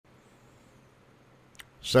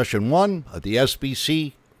Session 1 of the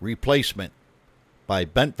SBC replacement by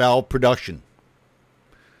Bent Valve Production.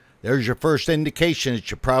 There's your first indication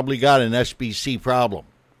that you probably got an SBC problem.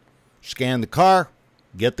 Scan the car,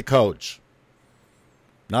 get the codes.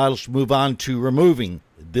 Now let's move on to removing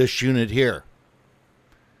this unit here.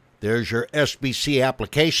 There's your SBC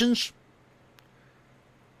applications.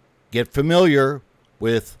 Get familiar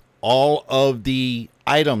with all of the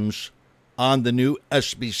items on the new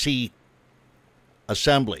SBC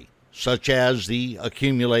assembly, such as the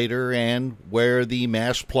accumulator and where the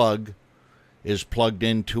mass plug is plugged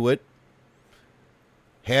into it.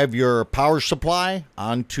 Have your power supply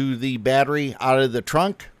onto the battery out of the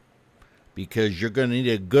trunk, because you're going to need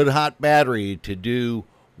a good hot battery to do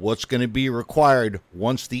what's going to be required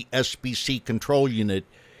once the SBC control unit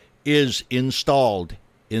is installed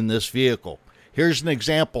in this vehicle. Here's an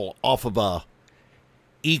example off of a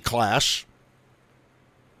E-Class,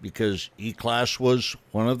 because E-Class was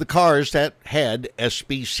one of the cars that had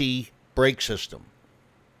SBC brake system.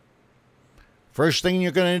 First thing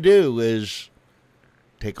you're going to do is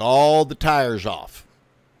take all the tires off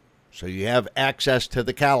so you have access to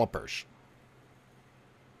the calipers.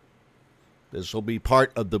 This will be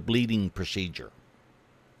part of the bleeding procedure.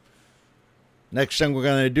 Next thing we're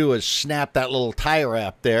going to do is snap that little tie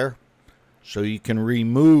wrap there so you can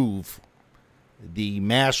remove the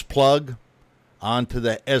mass plug onto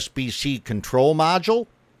the SBC control module.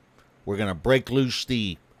 We're going to break loose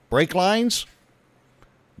the brake lines.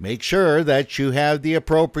 Make sure that you have the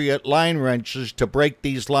appropriate line wrenches to break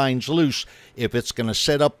these lines loose. If it's going to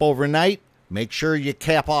sit up overnight, make sure you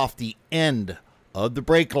cap off the end of the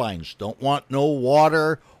brake lines. Don't want no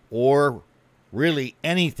water or really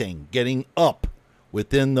anything getting up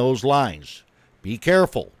within those lines. Be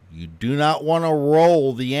careful. You do not want to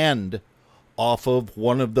roll the end off of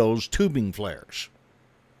one of those tubing flares.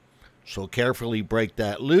 So carefully break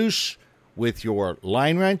that loose with your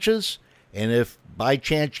line wrenches. And if by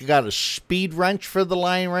chance you got a speed wrench for the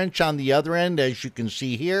line wrench on the other end, as you can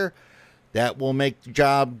see here, that will make the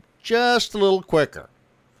job just a little quicker.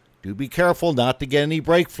 Do be careful not to get any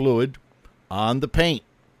brake fluid on the paint.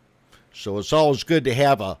 So it's always good to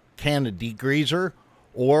have a can of degreaser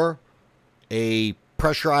or a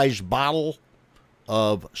pressurized bottle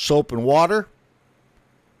of soap and water.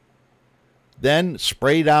 Then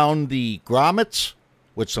spray down the grommets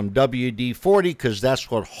with some WD-40, because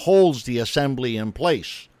that's what holds the assembly in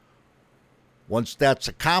place. Once that's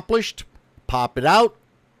accomplished, pop it out,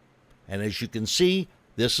 and as you can see,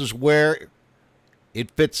 this is where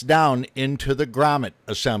it fits down into the grommet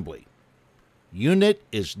assembly. Unit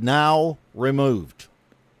is now removed.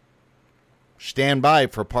 Stand by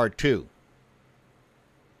for part 2.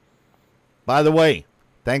 By the way,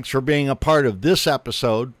 thanks for being a part of this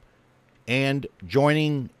episode and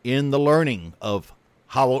joining in the learning of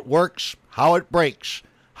how it works, how it breaks,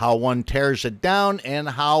 how one tears it down, and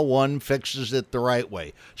how one fixes it the right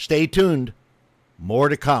way. Stay tuned. More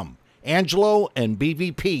to come. Angelo and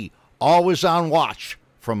BVP always on watch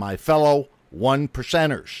for my fellow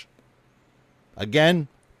 1%ers. Again,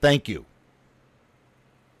 thank you.